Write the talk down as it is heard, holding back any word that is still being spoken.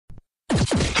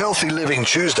Healthy Living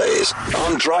Tuesdays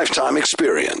on Drive Time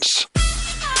Experience.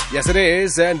 Yes, it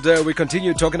is, and we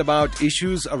continue talking about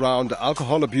issues around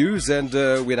alcohol abuse, and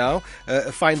we now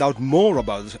find out more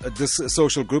about this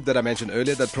social group that I mentioned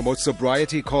earlier that promotes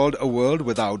sobriety called A World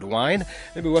Without Wine.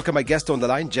 Let me welcome my guest on the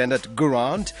line, Janet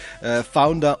Gurrant,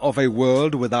 founder of A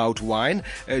World Without Wine.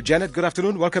 Janet, good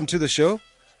afternoon. Welcome to the show.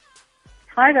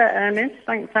 Hi there, Ernest.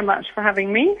 Thanks so much for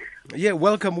having me. Yeah,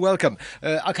 welcome.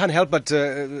 I can't help but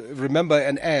remember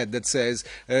an ad that says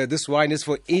this wine is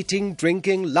for eating,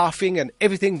 drinking, laughing, and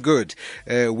everything good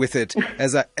with it.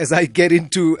 As I get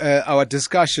into our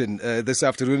discussion this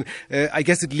afternoon, I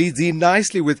guess it leads in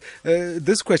nicely with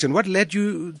this question. What led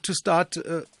you to start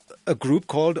a group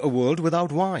called A World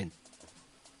Without Wine?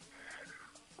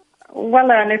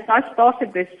 Well, Ernest, I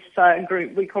started this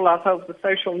group. We call ourselves the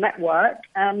Social Network,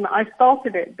 and I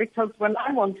started it because when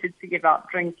I wanted to give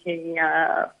up drinking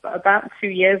about 2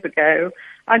 years ago,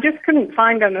 I just couldn't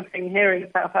find anything here in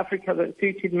South Africa that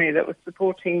suited me, that was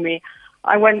supporting me.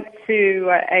 I went to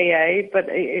AA, but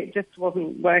it just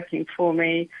wasn't working for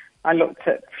me. I looked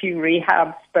at a few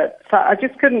rehabs, but I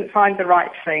just couldn't find the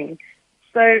right thing.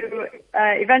 So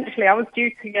eventually I was due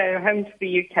to go home to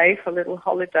the UK for a little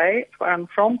holiday. It's where I'm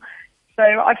from. So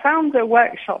I found a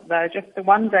workshop there, just a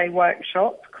one-day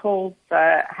workshop called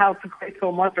How to Quit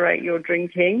or Moderate Your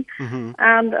Drinking. Mm-hmm.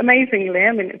 And amazingly,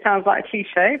 I mean, it sounds like a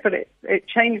cliche, but it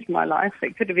changed my life.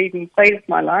 It could have even saved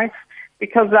my life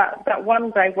because that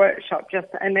one-day workshop just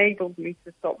enabled me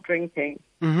to stop drinking.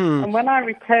 Mm-hmm. And when I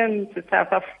returned to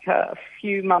South Africa a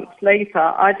few months later,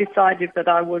 I decided that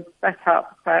I would set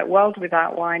up World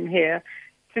Without Wine here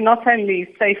to not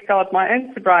only safeguard my own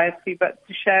sobriety, but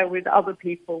to share with other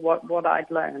people what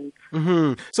I'd learned.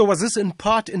 Mm-hmm. So was this in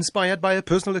part inspired by a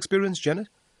personal experience, Janet?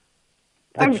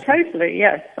 Oh, totally,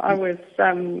 yes. I was.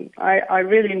 I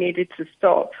really needed to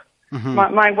stop. Mm-hmm.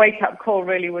 My wake-up call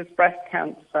really was breast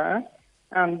cancer.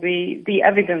 The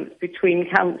evidence between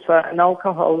cancer and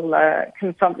alcohol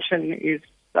consumption is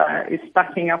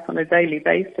stacking up on a daily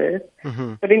basis.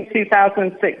 Mm-hmm. But in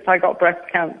 2006, I got breast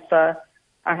cancer.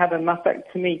 I had a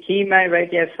mastectomy, chemo,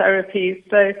 radiotherapy.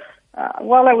 So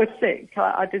while I was sick,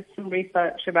 I did some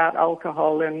research about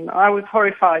alcohol, and I was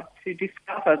horrified to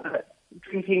discover that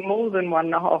drinking more than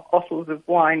 1.5 bottles of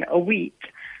wine a week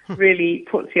really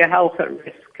puts your health at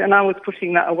risk. And I was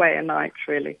putting that away at night,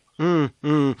 really. And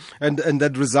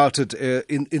that resulted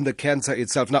in the cancer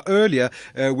itself. Now, earlier,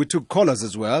 we took callers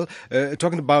as well,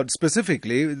 talking about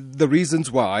specifically the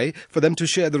reasons why, for them to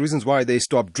share the reasons why they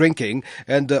stopped drinking,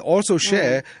 and also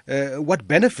share what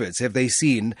benefits have they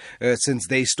seen since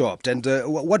they stopped. And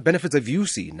what benefits have you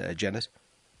seen, Janet?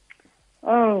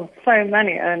 Oh, so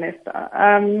many, Ernest.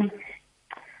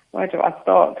 Where do I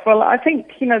start? Well, I think,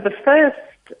 the first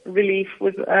relief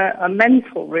was a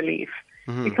mental relief.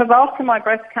 Mm-hmm. Because after my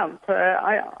breast cancer,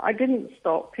 I didn't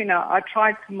stop. I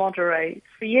tried to moderate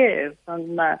for years,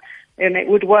 and it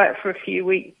would work for a few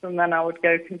weeks, and then I would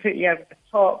go completely over the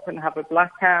top and have a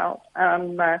blackout.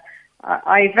 And I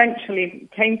eventually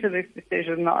came to this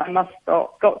decision that I must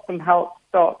stop, got some help,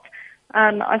 stopped.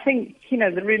 And I think,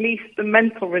 the relief, the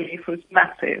mental relief was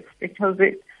massive because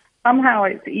somehow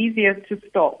it's easier to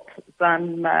stop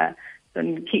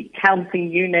than keep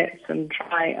counting units and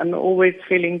try and always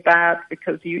feeling bad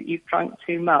because you've drunk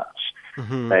too much.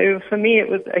 Mm-hmm. So for me, it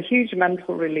was a huge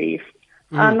mental relief.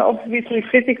 And obviously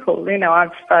physical.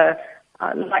 I've,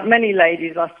 like many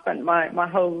ladies, I spent my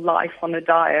whole life on a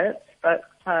diet, but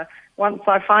once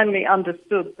I finally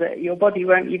understood that your body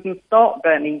won't even start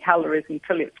burning calories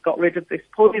until it's got rid of this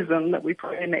poison that we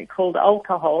put in it called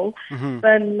alcohol,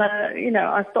 then,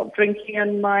 I stopped drinking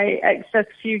and my excess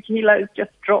few kilos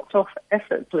just dropped off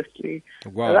effortlessly.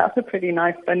 Wow. So that's a pretty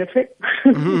nice benefit.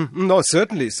 No,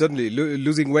 certainly.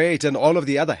 Losing weight and all of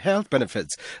the other health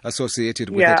benefits associated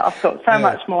with it. Yeah, I've got so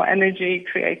much more energy,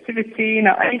 creativity.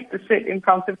 I used to sit in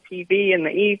front of TV in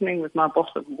the evening with my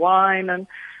bottle of wine and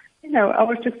I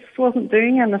wasn't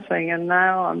doing anything, and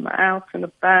now I'm out and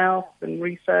about and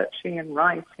researching and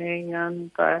writing and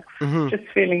just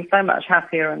feeling so much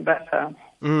happier and better.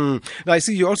 Now, I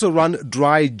see you also run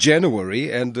Dry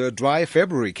January and Dry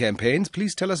February campaigns.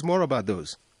 Please tell us more about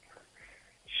those.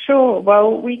 Sure.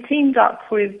 Well, we teamed up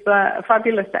with a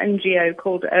fabulous NGO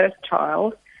called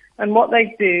Earthchild, and what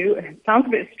they do, it sounds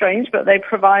a bit strange, but they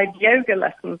provide yoga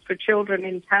lessons for children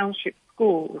in township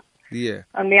schools. Yeah.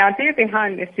 And the idea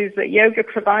behind this is that yoga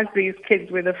provides these kids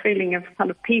with a feeling of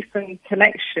kind of peace and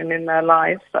connection in their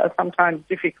lives that are sometimes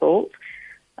difficult.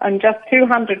 And just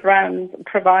 200 rands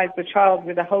provides a child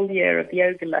with a whole year of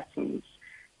yoga lessons.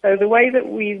 So the way that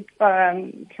we've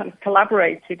kind of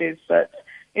collaborated is that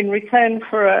in return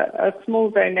for a small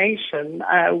donation,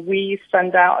 we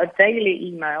send out a daily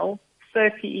email,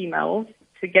 30 emails,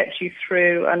 to get you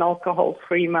through an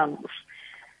alcohol-free month.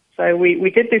 So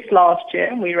we did this last year,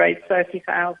 and we raised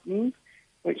 30,000,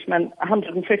 which meant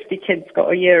 150 kids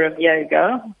got a year of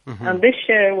yoga. Mm-hmm. And this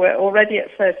year we're already at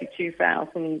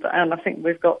 32,000, and I think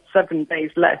we've got 7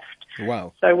 days left.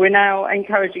 Wow. So we're now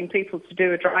encouraging people to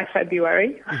do a dry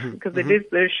February, because it is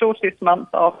the shortest month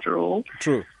after all.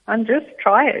 True. And just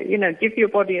try it, give your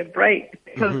body a break,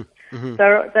 because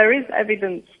there is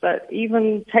evidence that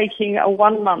even taking a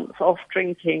 1 month off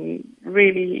drinking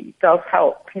really does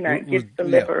help. It gives the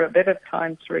liver a bit of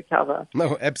time to recover.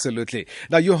 No, absolutely.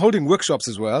 Now, you're holding workshops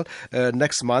as well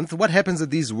next month. What happens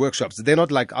at these workshops? They're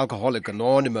not like Alcoholic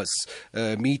Anonymous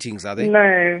meetings, are they?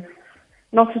 No,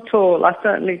 not at all. I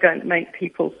certainly don't make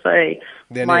people say,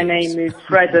 my name is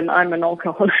Fred and I'm an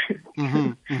alcoholic.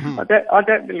 I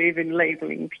don't believe in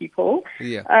labeling people.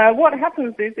 Yeah. What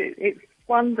happens is it's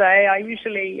one day. I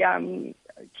usually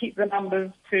keep the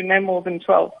numbers to no more than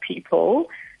 12 people.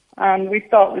 And we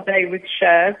start the day with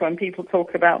shares when people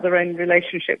talk about their own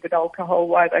relationship with alcohol,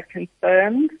 why they're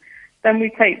concerned. Then we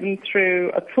take them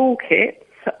through a toolkit,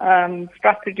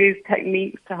 strategies,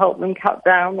 techniques to help them cut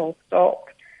down or stop.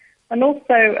 And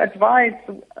also advise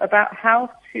about how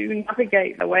to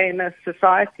navigate their way in a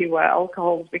society where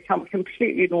alcohol has become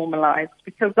completely normalized,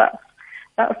 because that's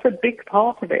a big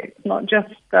part of it. It's not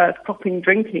just stopping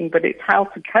drinking, but it's how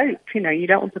to cope. You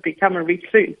don't want to become a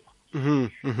recluse. And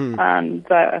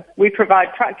we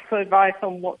provide practical advice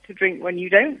on what to drink when you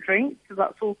don't drink, because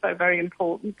that's also very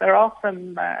important. There are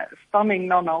some stunning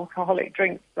non-alcoholic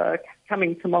drinks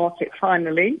coming to market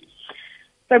finally.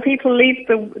 So people leave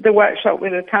the workshop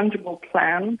with a tangible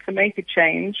plan to make a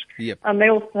change, and they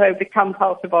also become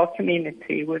part of our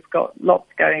community. We've got lots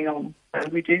going on. So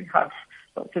we do have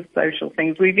lots of social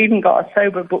things. We've even got a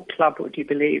sober book club, would you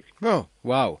believe? Oh,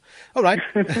 wow. All right.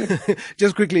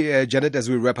 Just quickly, Janet, as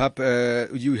we wrap up,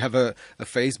 you have a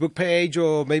Facebook page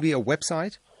or maybe a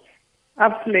website?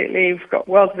 Absolutely. We've got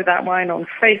World Without Wine on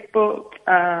Facebook.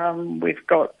 We've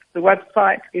got the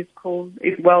website is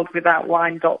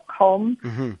worldwithoutwine.com.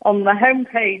 On the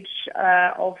homepage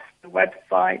of the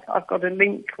website, I've got a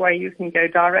link where you can go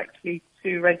directly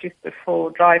to register for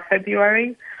Dry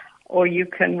February, or you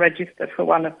can register for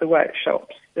one of the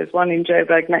workshops. There's one in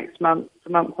Joburg next month,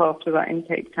 the month after that in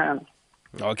Cape Town.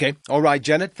 Okay. All right,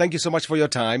 Janet. Thank you so much for your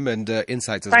time and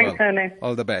insights as well. Thanks, Ernie.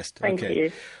 All the best. Thank you.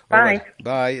 All Bye. right.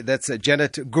 Bye. That's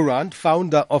Janet Gurant,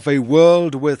 founder of A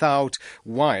World Without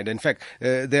Wine. In fact,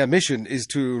 their mission is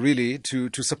to really to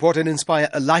support and inspire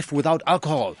a life without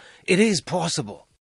alcohol. It is possible.